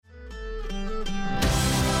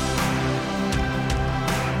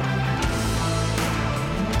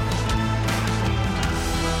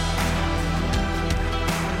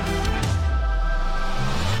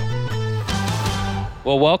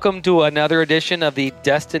Well, welcome to another edition of the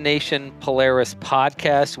Destination Polaris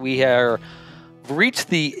podcast. We have reached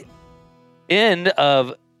the end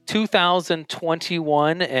of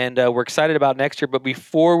 2021, and we're excited about next year. But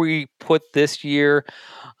before we put this year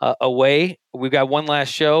away, we've got one last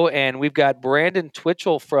show, and we've got Brandon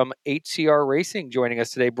Twitchell from HCR Racing joining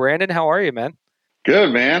us today. Brandon, how are you, man?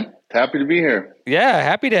 Good, man. Happy to be here. Yeah,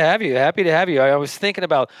 happy to have you. Happy to have you. I was thinking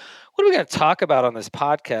about what are we going to talk about on this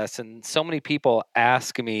podcast? And so many people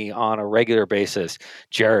ask me on a regular basis,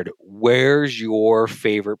 Jared, where's your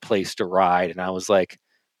favorite place to ride? And I was like,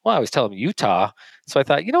 well, I was telling Utah. So I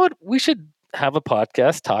thought, you know what? We should have a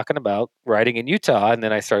podcast talking about riding in Utah. And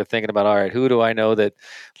then I started thinking about, all right, who do I know that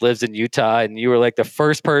lives in Utah? And you were like the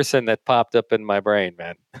first person that popped up in my brain,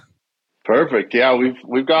 man. Perfect. Yeah,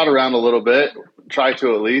 we've got around a little bit. Try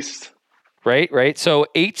to at least. Right. So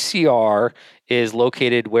HCR is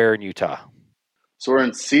located where in Utah? So we're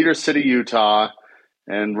in Cedar City, Utah,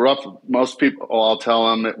 and most people, I'll tell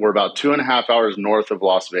them we're about 2.5 hours north of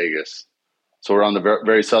Las Vegas. So we're on the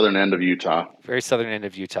very southern end of Utah. Very southern end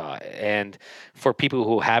of Utah. And for people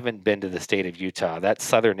who haven't been to the state of Utah, that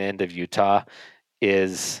southern end of Utah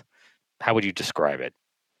is, how would you describe it?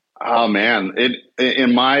 Oh man,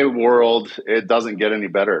 in my world, it doesn't get any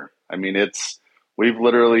better. I mean, we've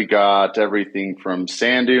literally got everything from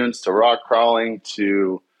sand dunes to rock crawling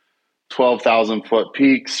to 12,000 foot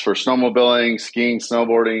peaks for snowmobiling, skiing,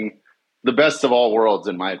 snowboarding. The best of all worlds,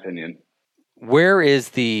 in my opinion. Where is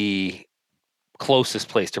the closest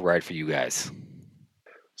place to ride for you guys?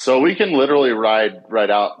 So we can literally ride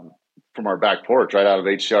right out from our back porch, right out of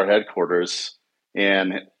HCR headquarters,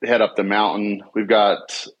 and head up the mountain. We've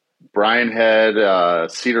got Bryan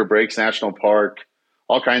Head, Cedar Breaks National Park,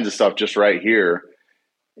 all kinds of stuff just right here.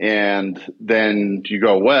 And then you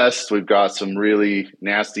go west, we've got some really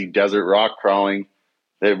nasty desert rock crawling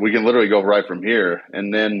that we can literally go right from here.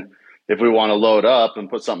 And then if we want to load up and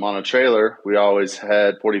put something on a trailer, we always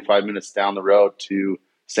head 45 minutes down the road to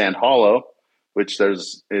Sand Hollow, which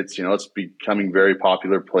it's becoming very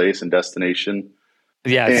popular place and destination.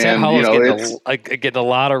 Yeah, and, Sand Hollow's getting a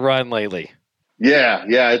lot of run lately. Yeah.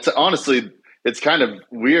 It's honestly, it's kind of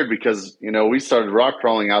weird because, we started rock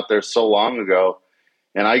crawling out there so long ago,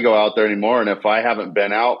 and I go out there anymore. And if I haven't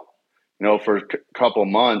been out, for a couple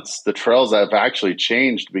months, the trails have actually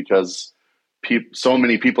changed because so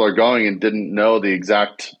many people are going and didn't know the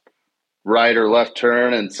exact right or left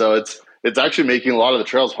turn. And so it's actually making a lot of the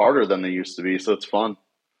trails harder than they used to be. So it's fun.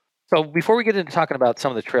 So before we get into talking about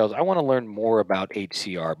some of the trails, I want to learn more about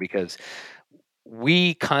HCR because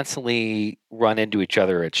we constantly run into each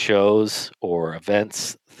other at shows or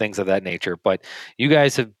events, things of that nature. But you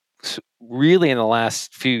guys have really in the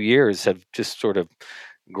last few years have just sort of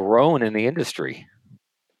grown in the industry.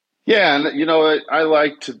 Yeah. And, I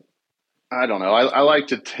like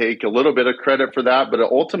to take a little bit of credit for that, but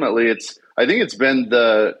ultimately I think it's been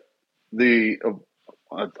I don't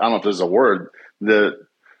know if there's a word, the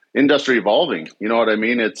industry evolving. You know what I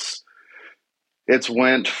mean? It's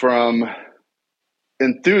went from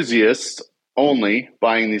enthusiasts only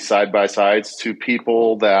buying these side-by-sides to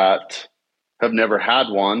people that have never had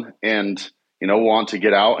one and, want to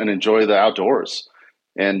get out and enjoy the outdoors.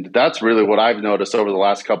 And that's really what I've noticed over the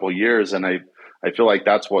last couple of years. And I feel like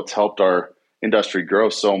that's what's helped our industry grow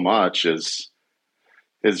so much is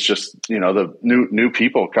just, the new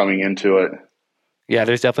people coming into it. Yeah,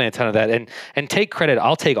 there's definitely a ton of that. And take credit.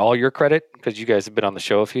 I'll take all your credit because you guys have been on the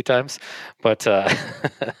show a few times. But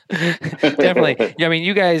definitely. Yeah, I mean,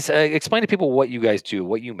 you guys explain to people what you guys do,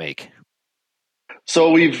 what you make.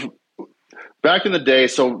 So back in the day,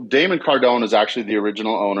 so Damon Cardone is actually the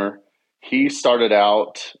original owner. He started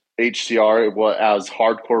out HCR as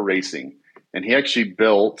Hardcore Racing. And he actually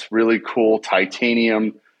built really cool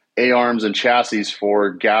titanium A-arms and chassis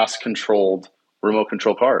for gas-controlled,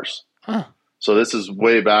 remote-control cars. Huh. So this is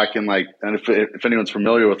way back in and if anyone's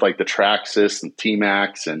familiar with the Traxxas and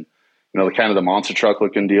T-Max and, the kind of the monster truck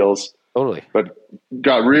looking deals. Totally. But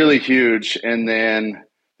got really huge. And then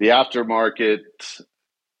the aftermarket,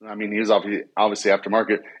 I mean, he was obviously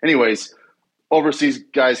aftermarket. Anyways, overseas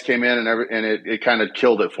guys came in and it kind of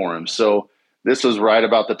killed it for him. So this was right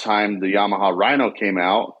about the time the Yamaha Rhino came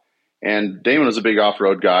out, and Damon was a big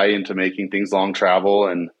off-road guy into making things long travel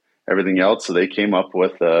and everything else. So they came up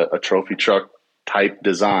with a trophy truck type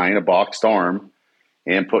design, a boxed arm,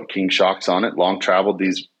 and put King shocks on it, long traveled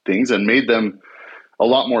these things and made them a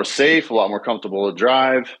lot more safe, a lot more comfortable to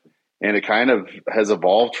drive. And it kind of has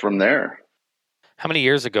evolved from there. How many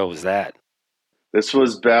years ago was that? This would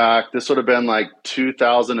have been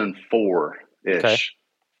 2004-ish. Okay.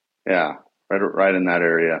 Yeah. Right in that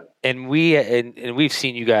area. And we've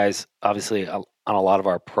seen you guys obviously on a lot of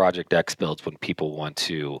our Project X builds when people want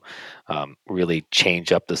to really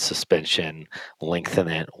change up the suspension, lengthen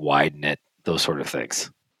it, widen it, those sort of things.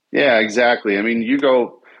 Yeah, exactly. I mean, you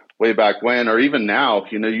go way back when, or even now,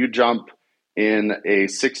 you jump in a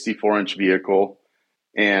 64-inch vehicle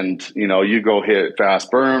and, you go hit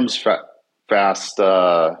fast berms, fast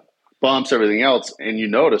bumps, everything else. And you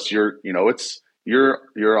notice you're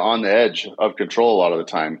on the edge of control a lot of the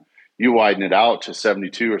time. You widen it out to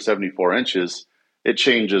 72 or 74 inches, it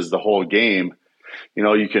changes the whole game.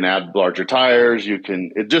 You can add larger tires.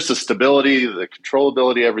 Just the stability, the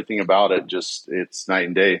controllability, everything about it, it's night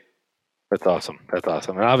and day. That's awesome. That's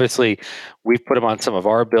awesome. And obviously, we've put them on some of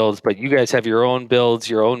our builds, but you guys have your own builds,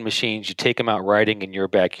 your own machines. You take them out riding in your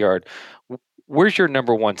backyard. Where's your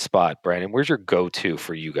number one spot, Brandon? Where's your go-to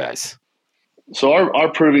for you guys? So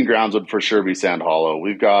our proving grounds would for sure be Sand Hollow.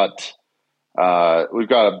 We've got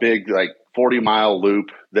a big, like, 40-mile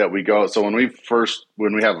loop that we go. So when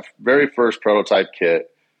we have a very first prototype kit,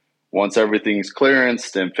 once everything's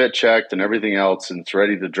clearanced and fit checked and everything else and it's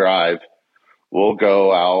ready to drive, we'll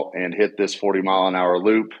go out and hit this 40-mile-an-hour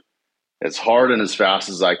loop as hard and as fast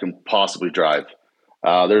as I can possibly drive.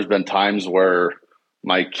 There's been times where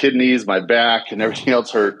my kidneys, my back, and everything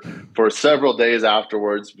else hurt for several days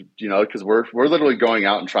afterwards, because we're literally going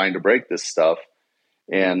out and trying to break this stuff.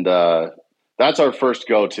 And that's our first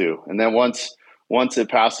go-to. And then once it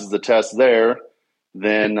passes the test there,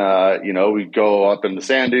 then we go up in the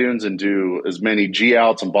sand dunes and do as many G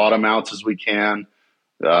outs and bottom outs as we can.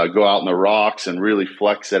 Go out in the rocks and really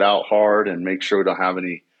flex it out hard and make sure we don't have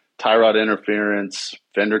any tie rod interference,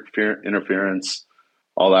 fender interference,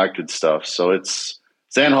 all that good stuff. So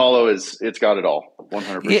Sand Hollow it's got it all,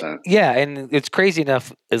 100%. Yeah, and it's crazy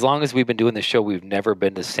enough. As long as we've been doing the show, we've never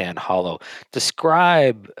been to Sand Hollow.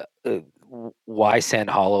 Describe why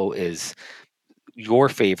Sand Hollow is your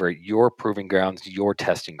favorite, your proving grounds, your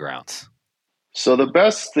testing grounds. So the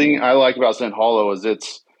best thing I like about Sand Hollow is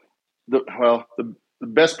the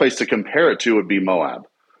best place to compare it to would be Moab.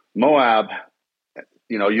 Moab,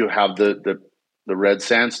 you have the red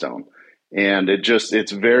sandstone, and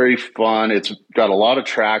it's very fun. It's got a lot of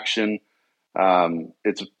traction.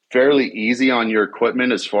 It's fairly easy on your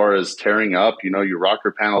equipment as far as tearing up, your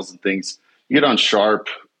rocker panels and things. You get on sharp,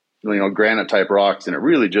 granite type rocks, and it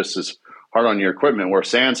really just is hard on your equipment, where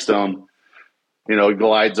sandstone,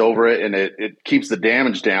 glides over it and it keeps the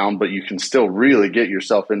damage down, but you can still really get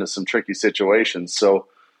yourself into some tricky situations. So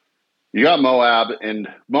you got Moab, and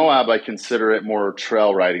Moab, I consider it more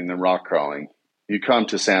trail riding than rock crawling. You come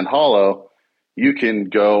to Sand Hollow, you can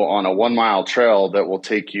go on a 1-mile trail that will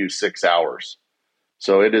take you 6 hours.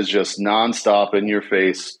 So it is just nonstop in your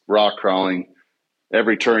face, rock crawling.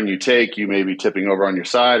 Every turn you take, you may be tipping over on your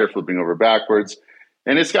side or flipping over backwards.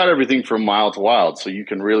 And it's got everything from mild to wild. So you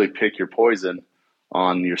can really pick your poison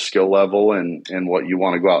on your skill level and what you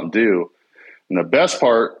want to go out and do. And the best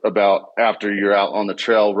part about after you're out on the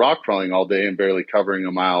trail rock crawling all day and barely covering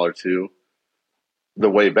a mile or two, the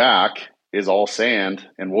way back is all sand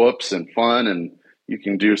and whoops and fun, and you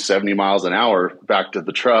can do 70 miles an hour back to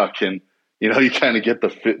the truck, and you kind of get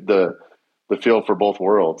the feel for both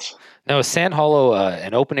worlds. Now, is Sand Hollow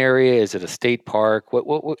an open area? Is it a state park?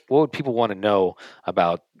 What would people want to know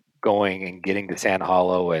about going and getting to Sand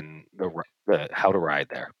Hollow and the how to ride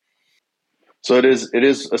there? So it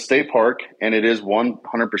is a state park, and it is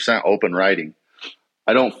 100% open riding.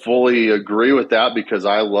 I don't fully agree with that because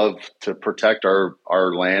I love to protect our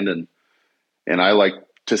land, and I like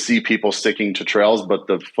to see people sticking to trails. But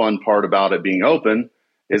the fun part about it being open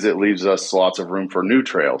is it leaves us lots of room for new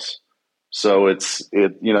trails. So it's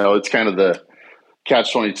kind of the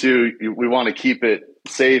catch-22. We want to keep it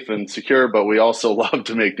safe and secure, but we also love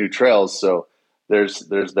to make new trails. So there's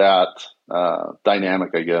that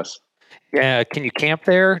dynamic, I guess. Yeah, can you camp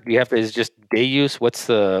there? Do you have to? Is it just day use? What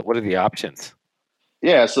are the options?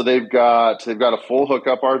 Yeah, so they've got a full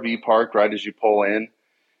hookup RV park right as you pull in,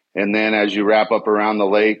 and then as you wrap up around the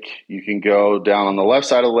lake, you can go down on the left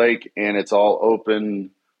side of the lake, and it's all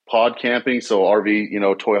open pod camping. So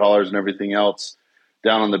RV, toy haulers and everything else.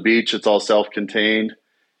 Down on the beach, it's all self-contained,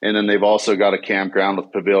 and then they've also got a campground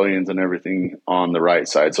with pavilions and everything on the right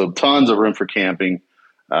side. So tons of room for camping.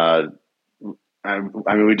 I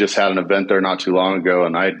mean, we just had an event there not too long ago,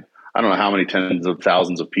 and I don't know how many tens of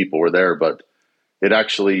thousands of people were there, but it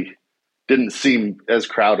actually didn't seem as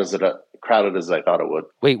crowded as I thought it would.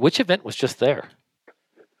 Wait, which event was just there?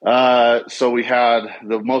 So we had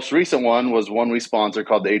the most recent one was one we sponsored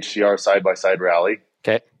called the HCR Side by Side Rally.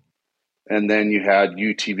 Okay, and then you had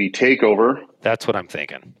UTV Takeover. That's what I'm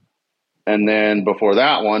thinking. And then before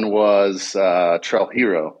that one was Trail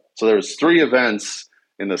Hero. So there was 3 events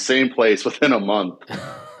in the same place within a month.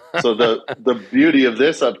 So the beauty of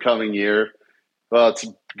this upcoming year, well, it's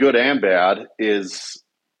good and bad, is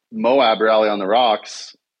Moab Rally on the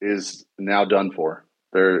Rocks is now done for.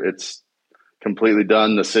 It's completely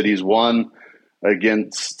done. The city's won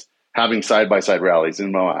against having side-by-side rallies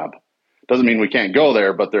in Moab. Doesn't mean we can't go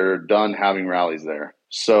there, but they're done having rallies there.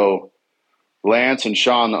 So Lance and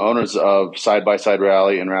Sean, the owners of Side by Side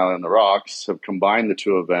Rally and Rally on the Rocks, have combined the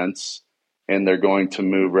two events, and they're going to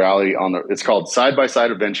move Rally on the. It's called Side by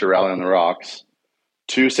Side Adventure Rally on the Rocks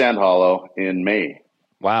to Sand Hollow in May.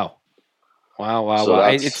 Wow.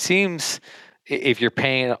 It seems, if you're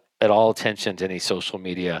paying at all attention to any social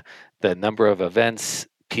media, the number of events,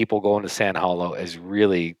 people going to Sand Hollow has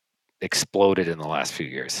really exploded in the last few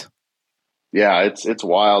years. Yeah, it's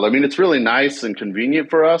wild. I mean, it's really nice and convenient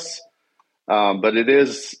for us, but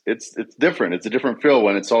it's different. It's a different feel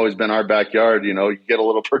when it's always been our backyard. You know, you get a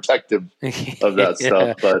little protective of that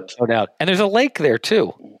stuff. But no doubt, and there's a lake there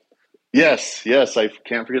too. Yes, I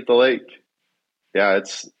can't forget the lake. Yeah,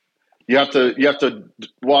 you have to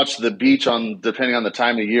watch the beach depending on the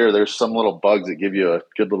time of year. There's some little bugs that give you a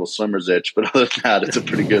good little swimmer's itch, but other than that, it's a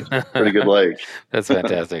pretty good lake. That's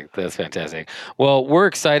fantastic. Well, we're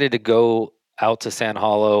excited to go out to Sand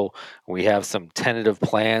Hollow. We have some tentative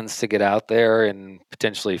plans to get out there in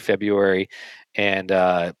potentially February. And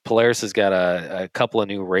Polaris has got a couple of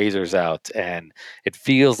new razors out, and it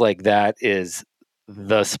feels like that is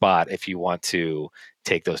the spot if you want to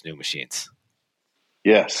take those new machines.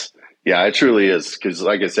 Yes. Yeah, it truly is. Because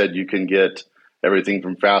like I said, you can get everything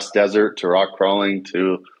from fast desert to rock crawling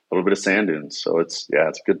to a little bit of sand dunes. So it's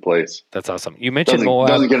a good place. That's awesome. You mentioned Moab.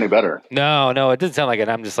 Doesn't get any better. No, it doesn't sound like it.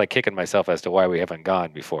 I'm just like kicking myself as to why we haven't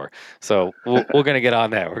gone before. So we're going to get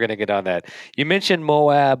on that. You mentioned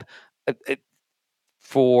Moab.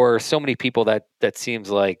 For so many people, that seems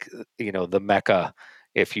like, the Mecca.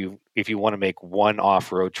 If you want to make one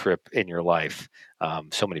off-road trip in your life,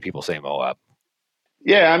 so many people say Moab.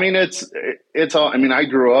 Yeah, I mean it's all. I mean, I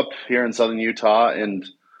grew up here in southern Utah, and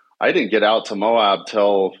I didn't get out to Moab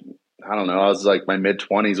till I don't know. I was like my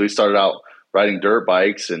mid-20s. We started out riding dirt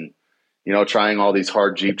bikes and trying all these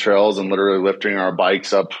hard Jeep trails and literally lifting our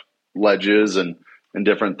bikes up ledges and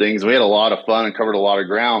different things. We had a lot of fun and covered a lot of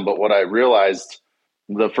ground. But what I realized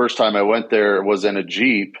the first time I went there was in a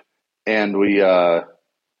Jeep, and we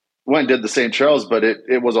went and did the same trails, but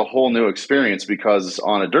it was a whole new experience because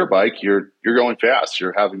on a dirt bike, you're going fast,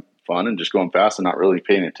 you're having fun and just going fast and not really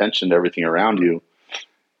paying attention to everything around you.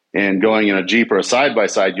 And going in a Jeep or a side by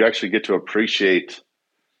side, you actually get to appreciate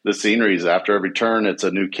the sceneries. After every turn, it's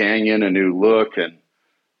a new canyon, a new look, and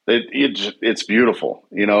it's beautiful,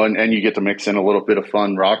 and you get to mix in a little bit of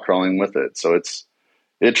fun rock crawling with it. So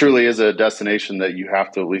it truly is a destination that you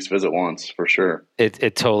have to at least visit once, for sure.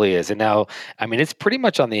 It totally is. And now, I mean, it's pretty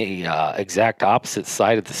much on the exact opposite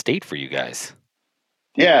side of the state for you guys.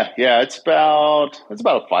 Yeah. It's about a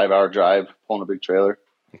 5-hour drive pulling a big trailer.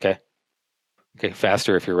 Okay.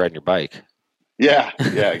 Faster if you're riding your bike. Yeah,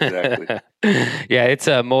 exactly. Yeah, it's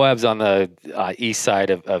Moab's on the east side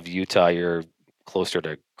of Utah. You're closer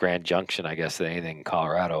to Grand Junction, I guess, than anything in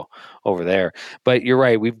Colorado over there. But you're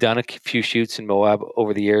right. We've done a few shoots in Moab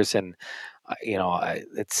over the years, and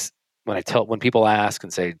it's when people ask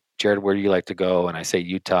and say, "Jared, where do you like to go?" and I say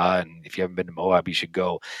Utah, and if you haven't been to Moab, you should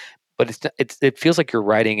go. But it feels like you're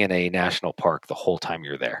riding in a national park the whole time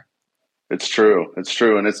you're there. It's true,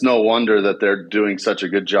 and it's no wonder that they're doing such a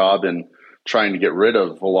good job in trying to get rid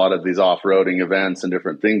of a lot of these off-roading events and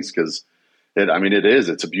different things because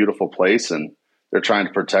it's a beautiful place and they're trying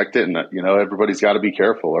to protect it, and everybody's got to be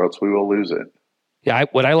careful or else we will lose it. Yeah,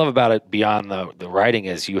 what I love about it beyond the riding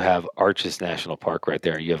is you have Arches National Park right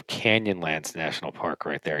there. You have Canyonlands National Park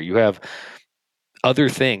right there. You have other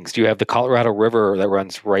things. You have the Colorado River that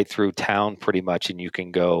runs right through town pretty much, and you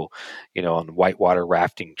can go, on whitewater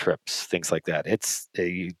rafting trips, things like that.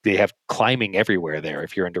 They have climbing everywhere there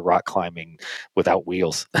if you're into rock climbing without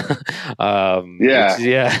wheels.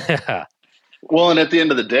 Yeah. Well, and at the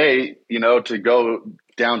end of the day, to go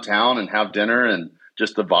downtown and have dinner and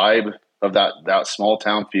just the vibe of that small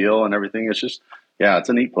town feel and everything, it's just, it's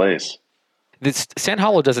a neat place. Sand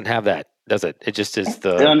Hollow doesn't have that, does it? It just is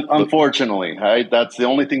unfortunately, right? That's the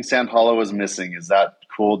only thing Sand Hollow is missing is that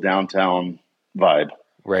cool downtown vibe.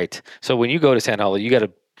 Right. So when you go to Sand Hollow,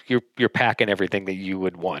 you're packing everything that you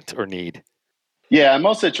would want or need. Yeah, in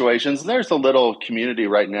most situations, there's a little community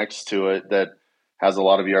right next to it that has a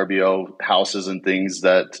lot of VRBO houses and things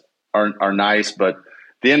that are nice. But at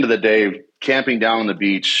the end of the day, camping down on the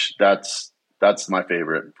beach, that's my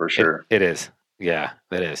favorite for sure. It is. Yeah,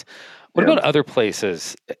 that is. What about other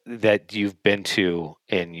places that you've been to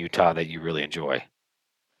in Utah that you really enjoy?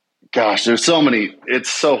 Gosh, there's so many. It's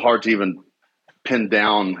so hard to even pin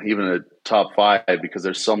down even a top five because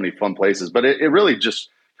there's so many fun places. But it really just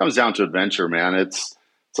comes down to adventure, man. It's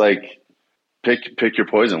like pick your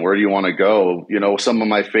poison. Where do you want to go? You know, some of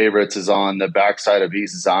my favorites is on the backside of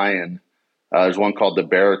East Zion. There's one called the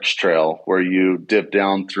Barracks Trail where you dip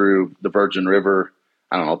down through the Virgin River,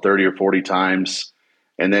 I don't know, 30 or 40 times.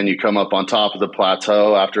 And then you come up on top of the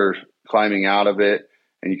plateau after climbing out of it,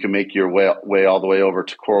 and you can make your way all the way over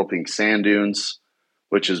to Coral Pink Sand Dunes,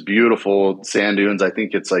 which is beautiful sand dunes. I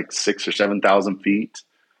think it's like 6,000 or 7,000 feet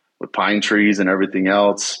with pine trees and everything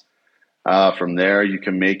else. From there, you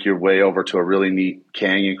can make your way over to a really neat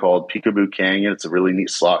canyon called Peekaboo Canyon. It's a really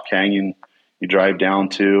neat slot canyon you drive down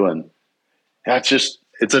to, and it's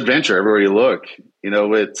adventure everywhere you look. You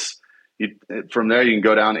know, from there you can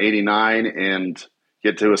go down 89 and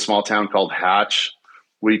get to a small town called Hatch.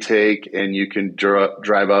 And you can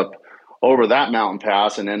drive up over that mountain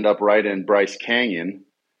pass and end up right in Bryce Canyon.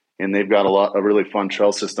 And they've got a really fun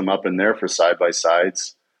trail system up in there for side by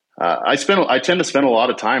sides. I tend to spend a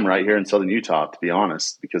lot of time right here in Southern Utah, to be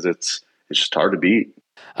honest, because it's just hard to beat.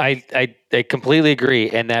 I completely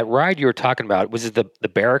agree. And that ride you were talking about, was it the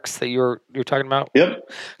barracks that you were talking about?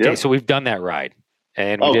 Yep. Okay, so we've done that ride,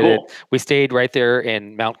 and we did cool. it. We stayed right there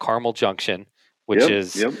in Mount Carmel Junction, which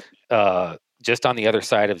is just on the other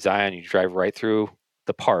side of Zion. You drive right through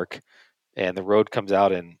the park, and the road comes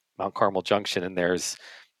out in Mount Carmel Junction, and there's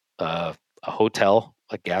a hotel,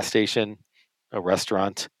 a gas station, a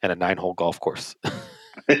restaurant, and a 9-hole golf course.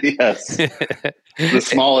 Yes. The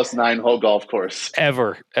smallest 9-hole golf course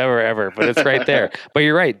ever, but it's right there. But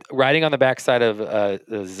you're right. Riding on the backside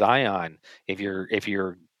of Zion, if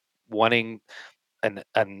you're wanting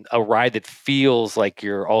a ride that feels like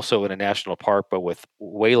you're also in a national park, but with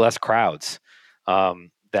way less crowds,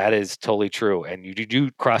 that is totally true. And you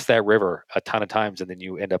do cross that river a ton of times, and then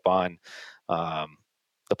you end up on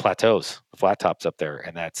the plateaus, the flat tops up there,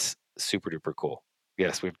 and that's super duper cool.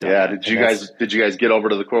 Yes, we've done. Yeah, that. did you guys get over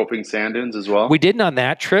to the Coral Pink Sand Dunes as well? We didn't on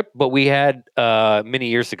that trip, but we had many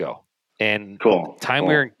years ago. And cool.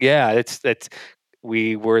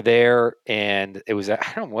 We were there, and it was I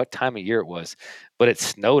don't know what time of year it was, but it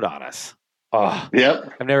snowed on us. Oh,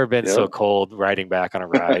 yep. I've never been so cold riding back on a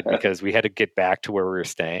ride because we had to get back to where we were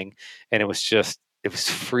staying, and it was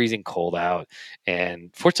freezing cold out.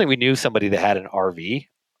 And fortunately, we knew somebody that had an RV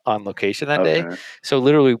on location that day. So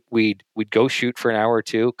literally we'd go shoot for an hour or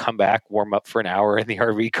two, come back, warm up for an hour in the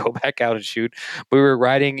RV, go back out and shoot. We were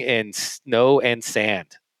riding in snow and sand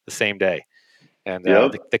the same day. And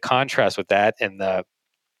the contrast with that, and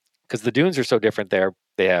because the dunes are so different there,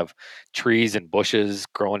 they have trees and bushes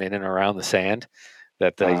growing in and around the sand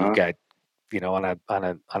that you've got,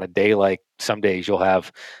 on a day like some days you'll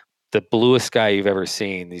have the bluest sky you've ever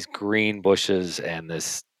seen, these green bushes and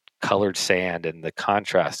this colored sand, and the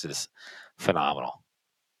contrast is phenomenal.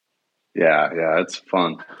 Yeah, it's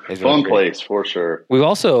fun. It's fun place for sure. We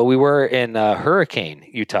were in Hurricane,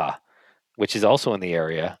 Utah, which is also in the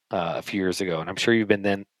area a few years ago, and I'm sure you've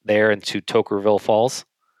been there into Tokerville Falls.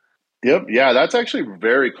 Yep, yeah, that's actually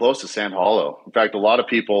very close to Sand Hollow. In fact, a lot of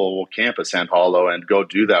people will camp at Sand Hollow and go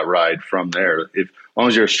do that ride from there. As long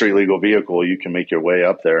as you're a street legal vehicle, you can make your way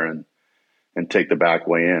up there and take the back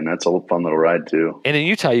way in. That's a fun little ride too. And in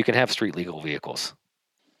Utah, you can have street legal vehicles.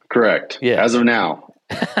 Correct. Yeah. As of now.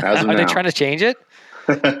 Are they trying to change it?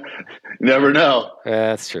 Never know.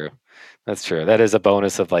 That's true. That is a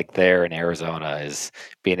bonus of like there in Arizona, is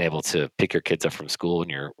being able to pick your kids up from school and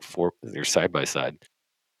you're side by side.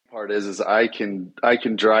 Part is I can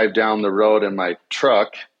drive down the road in my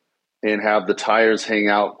truck and have the tires hang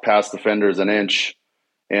out past the fenders an inch,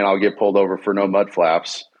 and I'll get pulled over for no mud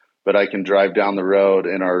flaps. But I can drive down the road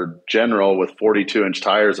in our General with 42-inch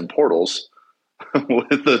tires and portals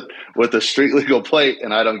with the street legal plate,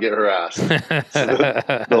 and I don't get harassed. So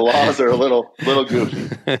the laws are a little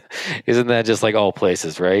goofy. Isn't that just like all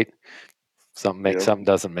places, right? Something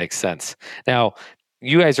doesn't make sense. Now,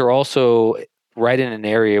 you guys are also right in an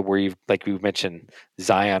area where like we mentioned,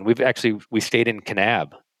 Zion. We stayed in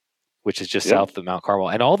Kanab, which is just south of Mount Carmel,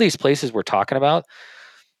 and all these places we're talking about,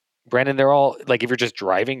 Brandon, they're all like, if you're just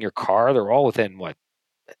driving your car, they're all within what,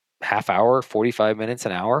 half hour, 45 minutes,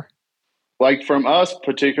 an hour? Like from us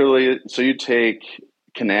particularly, so you take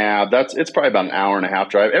Kanab, it's probably about an hour and a half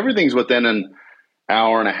drive. Everything's within an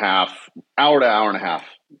hour to hour and a half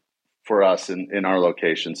for us in our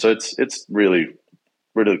location. So it's really,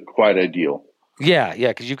 really quite ideal. Yeah,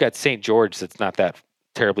 because you've got St. George that's not that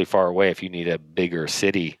terribly far away if you need a bigger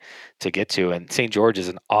city to get to. And St. George is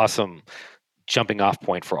an awesome jumping off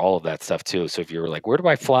point for all of that stuff too. So if you're like, where do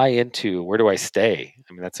I fly into? Where do I stay?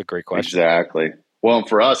 I mean, that's a great question. Exactly. Well, and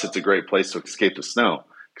for us, it's a great place to escape the snow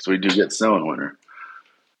because we do get snow in winter.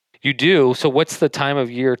 You do. So what's the time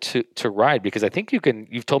of year to ride? Because I think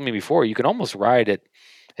you've told me before, you can almost ride it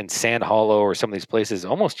in Sand Hollow or some of these places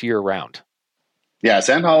almost year round. Yeah,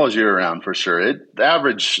 Sand Hollow is year round for sure. The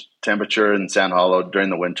average temperature in Sand Hollow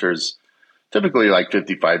during the winters typically like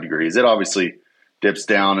 55 degrees. It obviously dips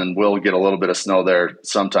down and we'll get a little bit of snow there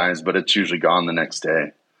sometimes, but it's usually gone the next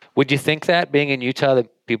day. Would you think that being in Utah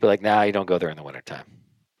that people are like, nah, you don't go there in the wintertime?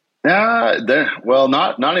 Yeah, well,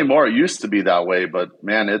 not anymore. It used to be that way, but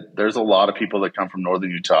man, there's a lot of people that come from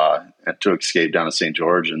northern Utah to escape down to St.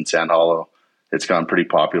 George and Sand Hollow. It's gone pretty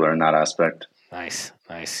popular in that aspect. Nice,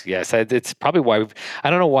 nice. Yes, it's probably why I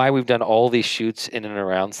don't know why we've done all these shoots in and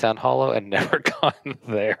around Sand Hollow and never gone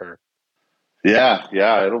there. Yeah,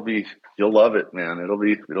 you'll love it, man. It'll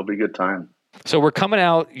be a good time. So we're coming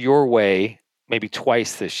out your way maybe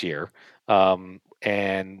twice this year.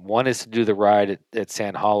 And one is to do the ride at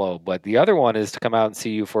Sand Hollow, but the other one is to come out and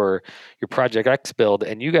see you for your Project X build.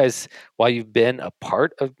 And you guys, while you've been a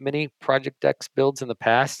part of many Project X builds in the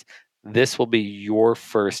past, this will be your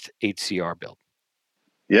first HCR build.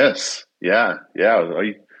 Yes. Yeah. Yeah.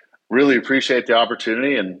 I really appreciate the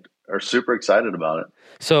opportunity and are super excited about it.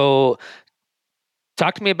 So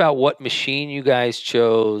talk to me about what machine you guys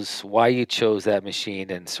chose, why you chose that machine,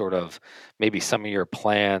 and sort of maybe some of your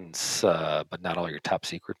plans, but not all your top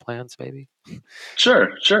secret plans, maybe.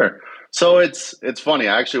 Sure. So it's funny.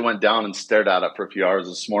 I actually went down and stared at it for a few hours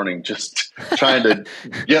this morning, just trying to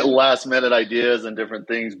get last minute ideas and different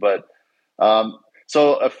things. But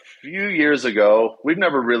so a few years ago, we've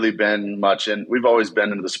never really been much in. We've always been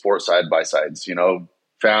into the sport side by sides,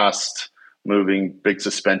 fast moving, big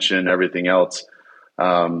suspension, everything else.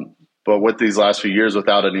 But with these last few years,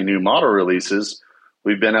 without any new model releases,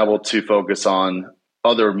 we've been able to focus on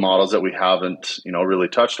other models that we haven't, really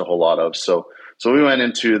touched a whole lot of. So we went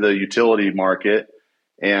into the utility market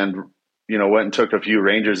and, went and took a few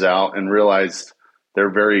Rangers out and realized they're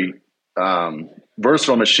very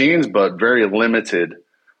versatile machines, but very limited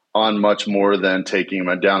on much more than taking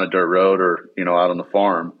them down a dirt road or, out on the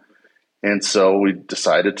farm. And so we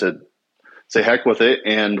decided to say heck with it.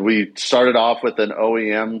 And we started off with an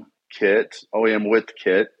OEM width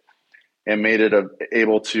kit, and made it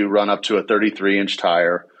able to run up to a 33-inch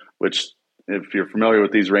tire, which if you're familiar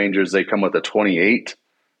with these Rangers, they come with a 28.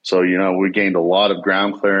 So, we gained a lot of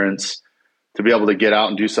ground clearance to be able to get out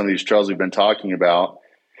and do some of these trails we've been talking about.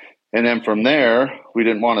 And then from there, we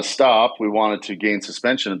didn't want to stop. We wanted to gain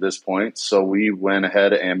suspension at this point. So we went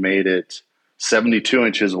ahead and made it 72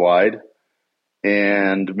 inches wide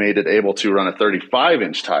and made it able to run a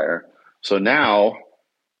 35-inch tire. So now,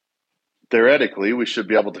 theoretically, we should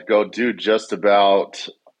be able to go do just about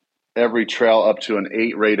every trail up to an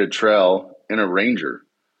 8 rated trail in a Ranger.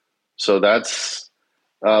 So that's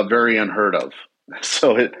very unheard of.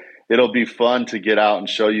 So it'll be fun to get out and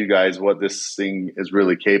show you guys what this thing is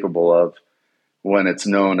really capable of when it's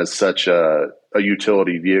known as such a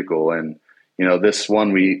utility vehicle. And, this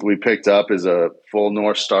one we picked up is a full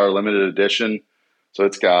North Star limited edition. So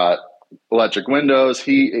it's got electric windows,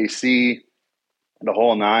 heat, AC, the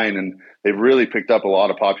whole nine. And they've really picked up a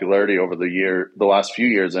lot of popularity over the last few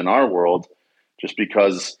years in our world, just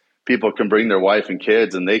because people can bring their wife and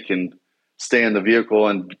kids and they can stay in the vehicle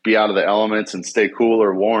and be out of the elements and stay cool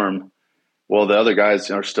or warm. Well, the other guys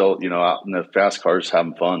are still, out in the fast cars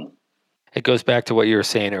having fun. It goes back to what you were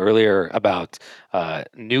saying earlier about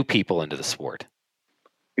new people into the sport.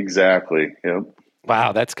 Exactly. Yep.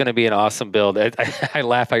 Wow, that's going to be an awesome build. I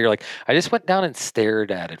laugh how you're like, I just went down and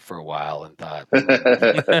stared at it for a while and thought.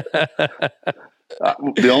 The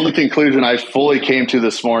only conclusion I fully came to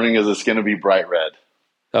this morning is it's going to be bright red.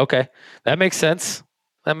 Okay, that makes sense.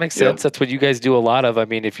 That's what you guys do a lot of. I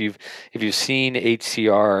mean, if you've seen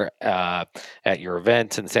HCR at your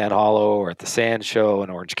events in Sand Hollow or at the Sand Show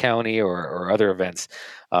in Orange County or other events,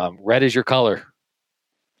 red is your color.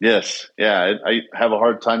 Yes. Yeah. I have a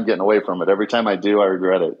hard time getting away from it. Every time I do, I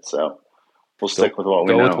regret it. So we'll stick with what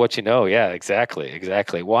we know. Go with what you know. Yeah,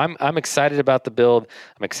 exactly. Well, I'm excited about the build.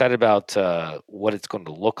 I'm excited about what it's going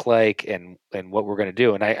to look like and what we're going to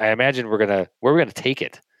do. And I imagine where we're going to take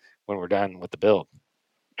it when we're done with the build.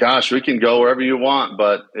 Gosh, we can go wherever you want,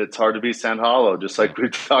 but it's hard to be Sand Hollow, just like we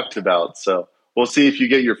talked about. So we'll see if you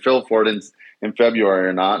get your fill for it in February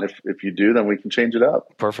or not. If you do, then we can change it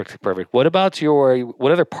up. Perfect. What about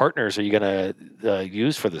what other partners are you going to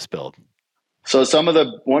use for this build? So one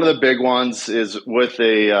of the big ones is with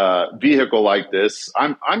a vehicle like this.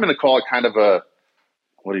 I'm going to call it kind of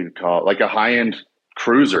what do you call it? Like a high-end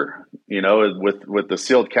cruiser, with the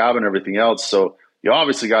sealed cabin and everything else. So you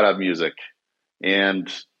obviously got to have music.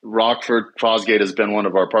 And Rockford Fosgate has been one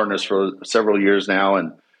of our partners for several years now,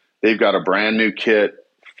 and they've got a brand new kit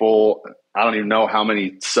full. I don't even know how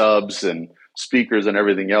many subs and speakers and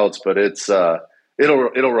everything else, but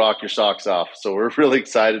it'll rock your socks off. So we're really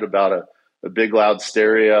excited about a big loud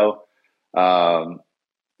stereo. Um,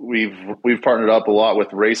 we've partnered up a lot with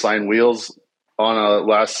Raceline wheels on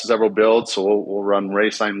last several builds, so we'll run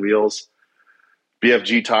Raceline wheels.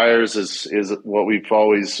 BFG tires is what we've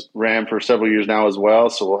always ran for several years now as well.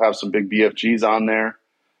 So we'll have some big BFGs on there.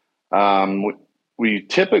 We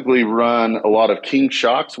typically run a lot of King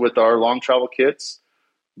shocks with our long travel kits,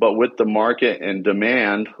 but with the market and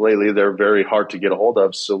demand lately, they're very hard to get a hold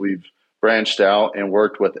of. So we've branched out and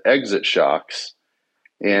worked with exit shocks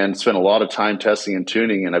and spent a lot of time testing and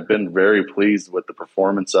tuning. And I've been very pleased with the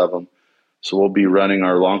performance of them. So we'll be running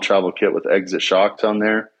our long travel kit with exit shocks on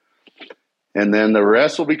there. And then the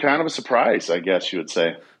rest will be kind of a surprise, I guess you would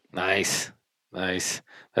say. Nice.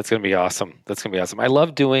 That's going to be awesome. I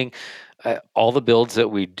love doing all the builds that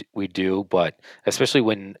we do, but especially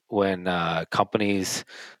when companies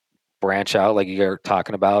branch out, like you're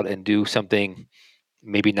talking about, and do something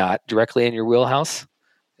maybe not directly in your wheelhouse,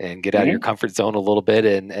 and get out of your comfort zone a little bit,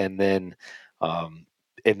 and then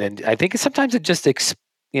I think sometimes it just it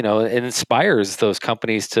inspires those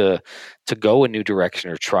companies to go a new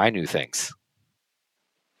direction or try new things.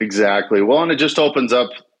 Exactly. Well, and it just opens up,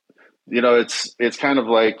 it's kind of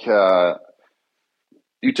like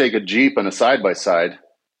you take a Jeep and a side-by-side,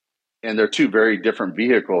 and they're two very different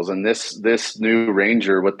vehicles. And this new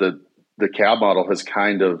Ranger with the cab model has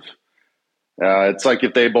kind of, it's like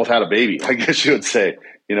if they both had a baby, I guess you would say.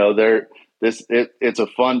 It's a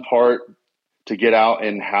fun part to get out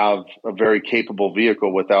and have a very capable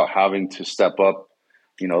vehicle without having to step up,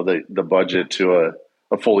 the budget to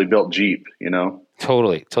a fully built Jeep,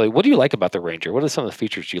 Totally. What do you like about the Ranger? What are some of the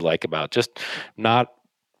features you like about just not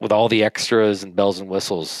with all the extras and bells and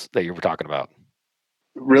whistles that you were talking about?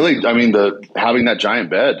 Really, I mean, having that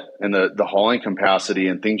giant bed and the hauling capacity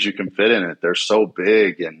and things you can fit in it, they're so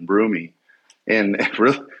big and roomy. And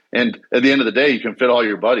and at the end of the day, you can fit all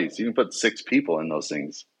your buddies. You can put 6 people in those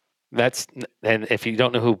things. And if you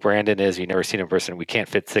don't know who Brandon is, you've never seen him in person, we can't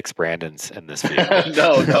fit 6 Brandons in this vehicle.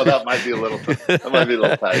 No, that might be a little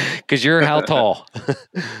tight. Because you're how tall?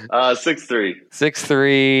 6'3".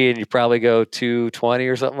 6'3", and you probably go 220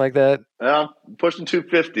 or something like that. I'm pushing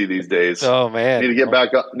 250 these days. Oh man, need to get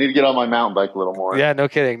back up. Need to get on my mountain bike a little more. Yeah, no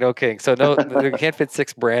kidding. So no, we can't fit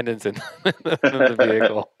 6 Brandons in the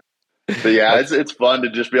vehicle. But yeah, it's fun to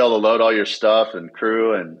just be able to load all your stuff and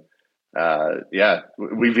crew and.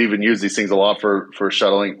 We've even used these things a lot for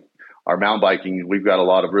shuttling our mountain biking. We've got a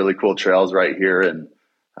lot of really cool trails right here, and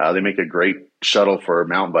they make a great shuttle for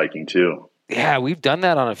mountain biking too. Yeah, we've done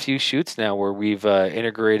that on a few shoots now where we've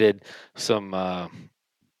integrated some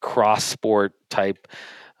cross sport type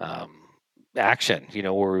action,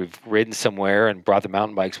 where we've ridden somewhere and brought the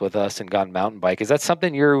mountain bikes with us and gone mountain bike. Is that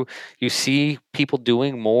something you see people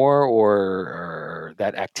doing more, or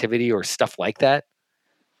that activity or stuff like that?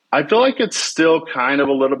 I feel like it's still kind of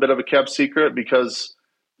a little bit of a kept secret because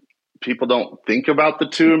people don't think about the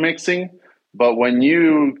two mixing. But when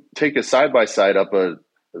you take a side-by-side up a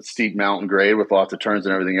steep mountain grade with lots of turns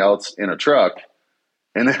and everything else in a truck,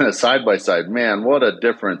 and then a side-by-side, man, what a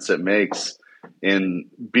difference it makes in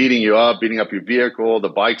beating up your vehicle, the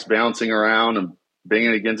bikes bouncing around and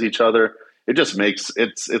banging against each other. It just makes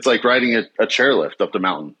it's like riding a chairlift up the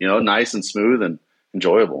mountain, nice and smooth and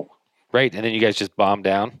enjoyable. Right. And then you guys just bomb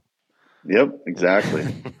down. Yep,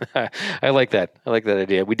 exactly. I like that. I like that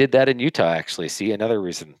idea. We did that in Utah, actually. See, another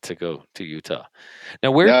reason to go to Utah.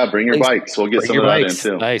 Now, bring your bikes. We'll get some of that in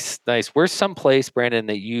too. Nice. Where's some place, Brandon,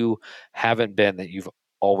 that you haven't been that you've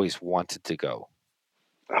always wanted to go?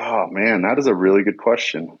 Oh man, that is a really good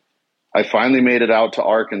question. I finally made it out to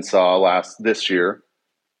Arkansas this year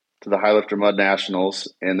to the High Lifter Mud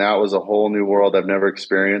Nationals, and that was a whole new world I've never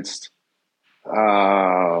experienced.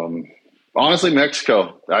 Honestly,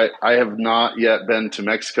 Mexico. I have not yet been to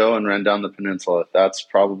Mexico and ran down the peninsula. That's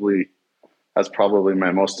probably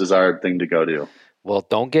my most desired thing to go to. Well,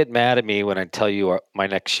 don't get mad at me when I tell you my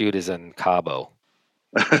next shoot is in Cabo.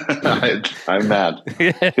 I'm mad.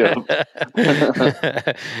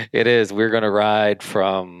 It is. We're going to ride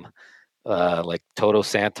from like Todos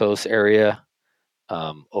Santos area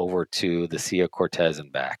over to the Sea of Cortez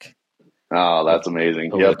and back. Oh, that's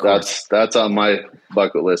amazing. Yep, that's on my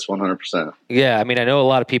bucket list 100%. Yeah, I mean, I know a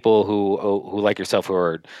lot of people who like yourself who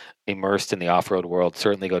are immersed in the off-road world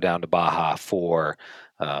certainly go down to Baja for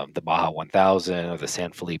the Baja 1000 or the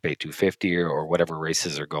San Felipe 250 or whatever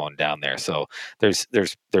races are going down there. So there's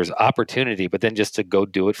opportunity, but then just to go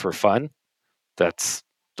do it for fun, those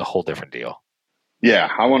a whole different deal. Yeah,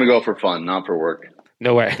 I want to go for fun, not for work.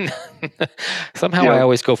 No way. Somehow I Yep.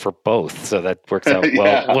 always go for both, so that works out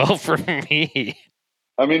Yeah. well for me.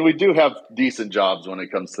 I mean, we do have decent jobs when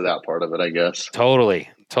it comes to that part of it, I guess. Totally,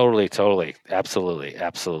 absolutely.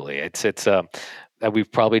 It's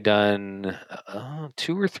we've probably done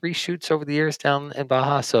 2 or 3 shoots over the years down in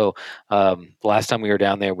Baja. So last time we were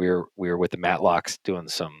down there, we were with the Matlocks doing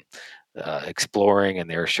some exploring, and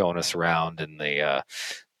they were showing us around in the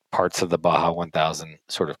parts of the Baja 1000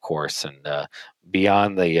 sort of course, and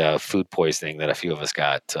beyond the food poisoning that a few of us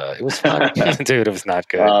got, it was fun. Dude, it was not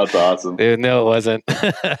good. That's awesome. No, it wasn't.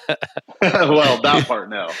 Well, that part,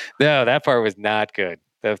 no. No, that part was not good.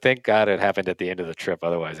 Thank God it happened at the end of the trip.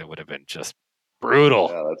 Otherwise, it would have been just brutal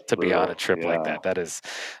Yeah, that's to be on a brutal. trip like Yeah. that. That is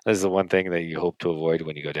the one thing that you hope to avoid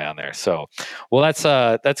when you go down there. So, well,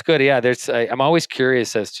 that's good. Yeah, I'm always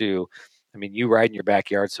curious as to. I mean, you ride in your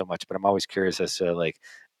backyard so much, but I'm always curious as to like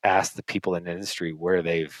ask the people in the industry where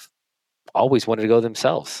they've always wanted to go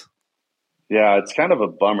themselves. Yeah, it's kind of a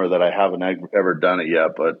bummer that I haven't ever done it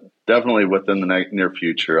yet, but definitely within the near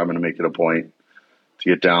future, I'm going to make it a point to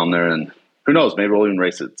get down there, and who knows, maybe we'll even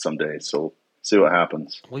race it someday. So see what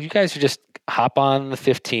happens. Well, you guys are just hop on the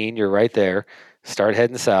 15. You're right there. Start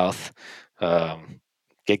heading south. Um,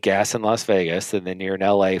 get gas in Las Vegas, and then you're in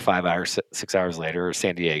LA 5 hours, 6 hours later, or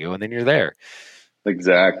San Diego, and then you're there.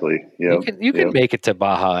 Exactly. Yep. You can Yep. make it to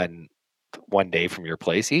Baja in one day from your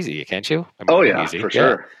place, easy, can't you? I mean, Oh pretty yeah, easy. for Yeah.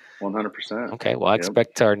 sure. 100%. Okay. Well, I Yep.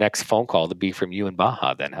 expect our next phone call to be from you in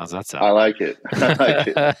Baja. Then, how's that sound? I like it. I like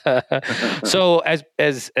it. So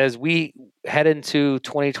as we head into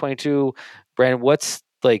 2022, Brandon, what's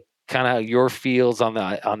like kind of your feels on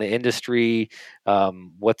the industry?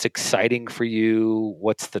 What's exciting for you?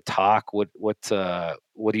 What's the talk? What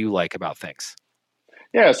do you like about things?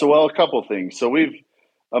 Yeah, so well, a couple of things. So we've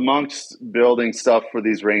amongst building stuff for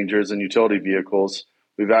these Rangers and utility vehicles,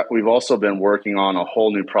 we've also been working on a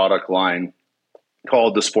whole new product line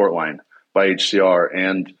called the Sport Line by HCR,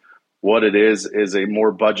 and what it is a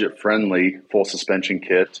more budget friendly full suspension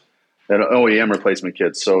kit than an OEM replacement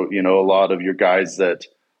kit. So a lot of your guys that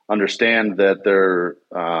understand that their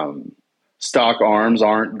stock arms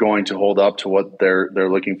aren't going to hold up to what they're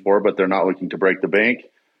looking for, but they're not looking to break the bank.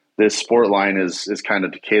 This Sport Line is kind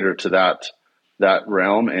of to cater to that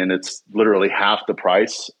realm, and it's literally half the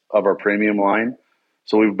price of our premium line.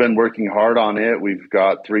 So we've been working hard on it. We've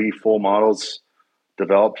got 3 full models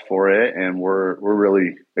developed for it, and we're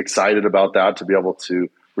really excited about that, to be able to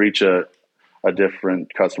reach a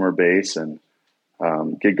different customer base and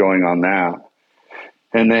get going on that.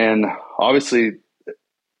 And then obviously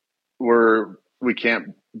we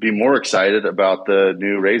can't be more excited about the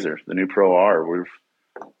new Razor, the new Pro R.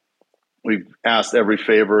 We've asked every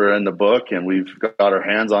favor in the book, and we've got our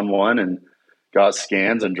hands on one and got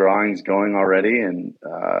scans and drawings going already, and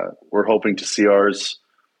we're hoping to see ours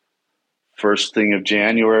first thing of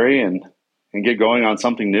January and get going on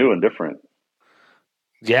something new and different.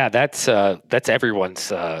 Yeah, that's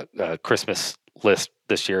everyone's Christmas list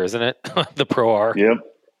this year, isn't it? The Pro R.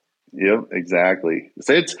 Yep, exactly.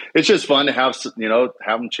 So it's just fun to have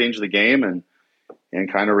them change the game and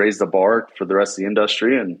kind of raise the bar for the rest of the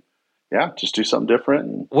industry, and yeah, just do something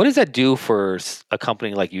different. What does that do for a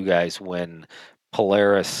company like you guys when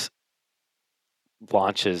Polaris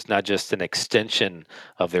launches not just an extension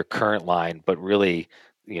of their current line, but really,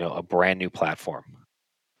 a brand new platform?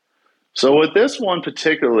 So with this one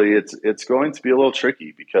particularly, it's going to be a little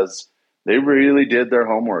tricky because they really did their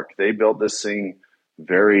homework. They built this thing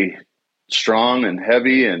very strong and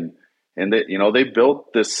heavy, and they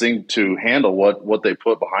built this thing to handle what they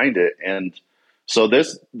put behind it. And so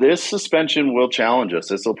this suspension will challenge us.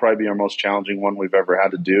 This will probably be our most challenging one we've ever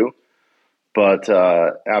had to do. But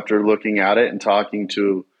after looking at it and talking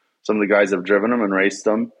to some of the guys that have driven them and raced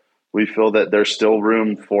them, we feel that there's still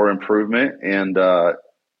room for improvement, and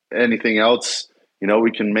anything else,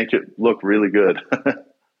 we can make it look really good.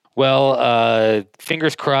 Well,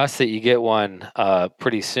 fingers crossed that you get one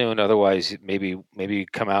pretty soon. Otherwise, maybe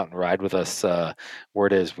come out and ride with us.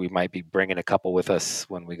 Word is we might be bringing a couple with us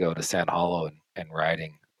when we go to San Hollow and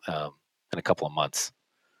riding in a couple of months.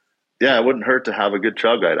 Yeah, it wouldn't hurt to have a good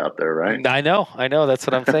trail guide out there, right? I know. That's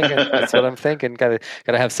what I'm thinking. Gotta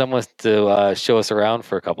have someone to show us around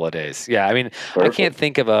for a couple of days. Yeah, I mean, Perfect. I can't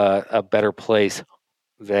think of a better place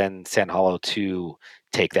than San Hollow to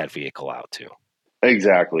take that vehicle out to.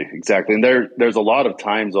 Exactly. And there's a lot of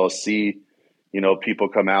times I'll see, people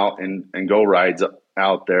come out and go rides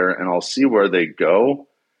out there, and I'll see where they go,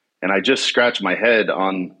 and I just scratch my head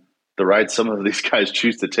on the ride some of these guys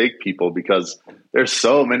choose to take people, because there's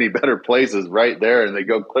so many better places right there, and they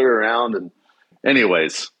go clear around, and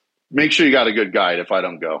anyways, make sure you got a good guide if I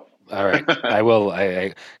don't go. All right, I will.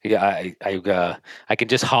 I can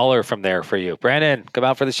just holler from there for you, Brandon. Come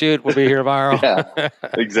out for the shoot. We'll be here tomorrow. Yeah,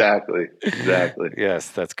 exactly. Yes,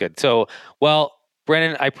 that's good. So, well,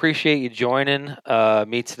 Brandon, I appreciate you joining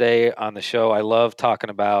me today on the show. I love talking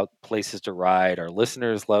about places to ride. Our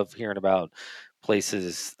listeners love hearing about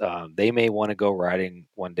places they may want to go riding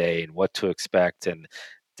one day and what to expect. And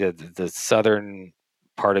the southern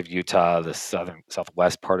part of Utah, the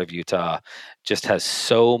southwest part of Utah, just has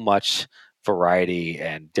so much variety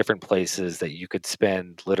and different places that you could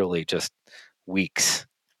spend literally just weeks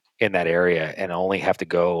in that area and only have to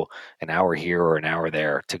go an hour here or an hour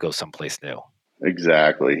there to go someplace new.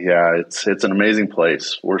 Exactly. Yeah, it's an amazing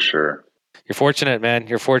place for sure. You're fortunate, man.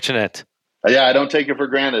 You're fortunate. Yeah, I don't take it for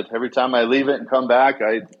granted. Every time I leave it and come back,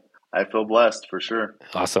 I feel blessed for sure.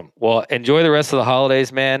 Awesome. Well, enjoy the rest of the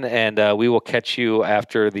holidays, man, and we will catch you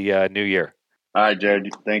after the new year. All right, Jared.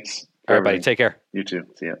 Thanks. All right, buddy. Take care. You too.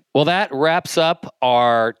 See ya. Well, that wraps up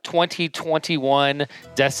our 2021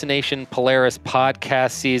 Destination Polaris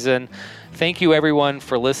podcast season. Thank you, everyone,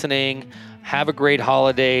 for listening. Have a great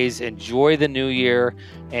holidays. Enjoy the new year.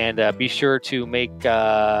 And be sure to make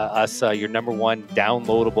us your number one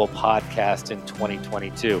downloadable podcast in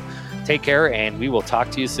 2022. Take care, and we will talk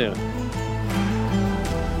to you soon.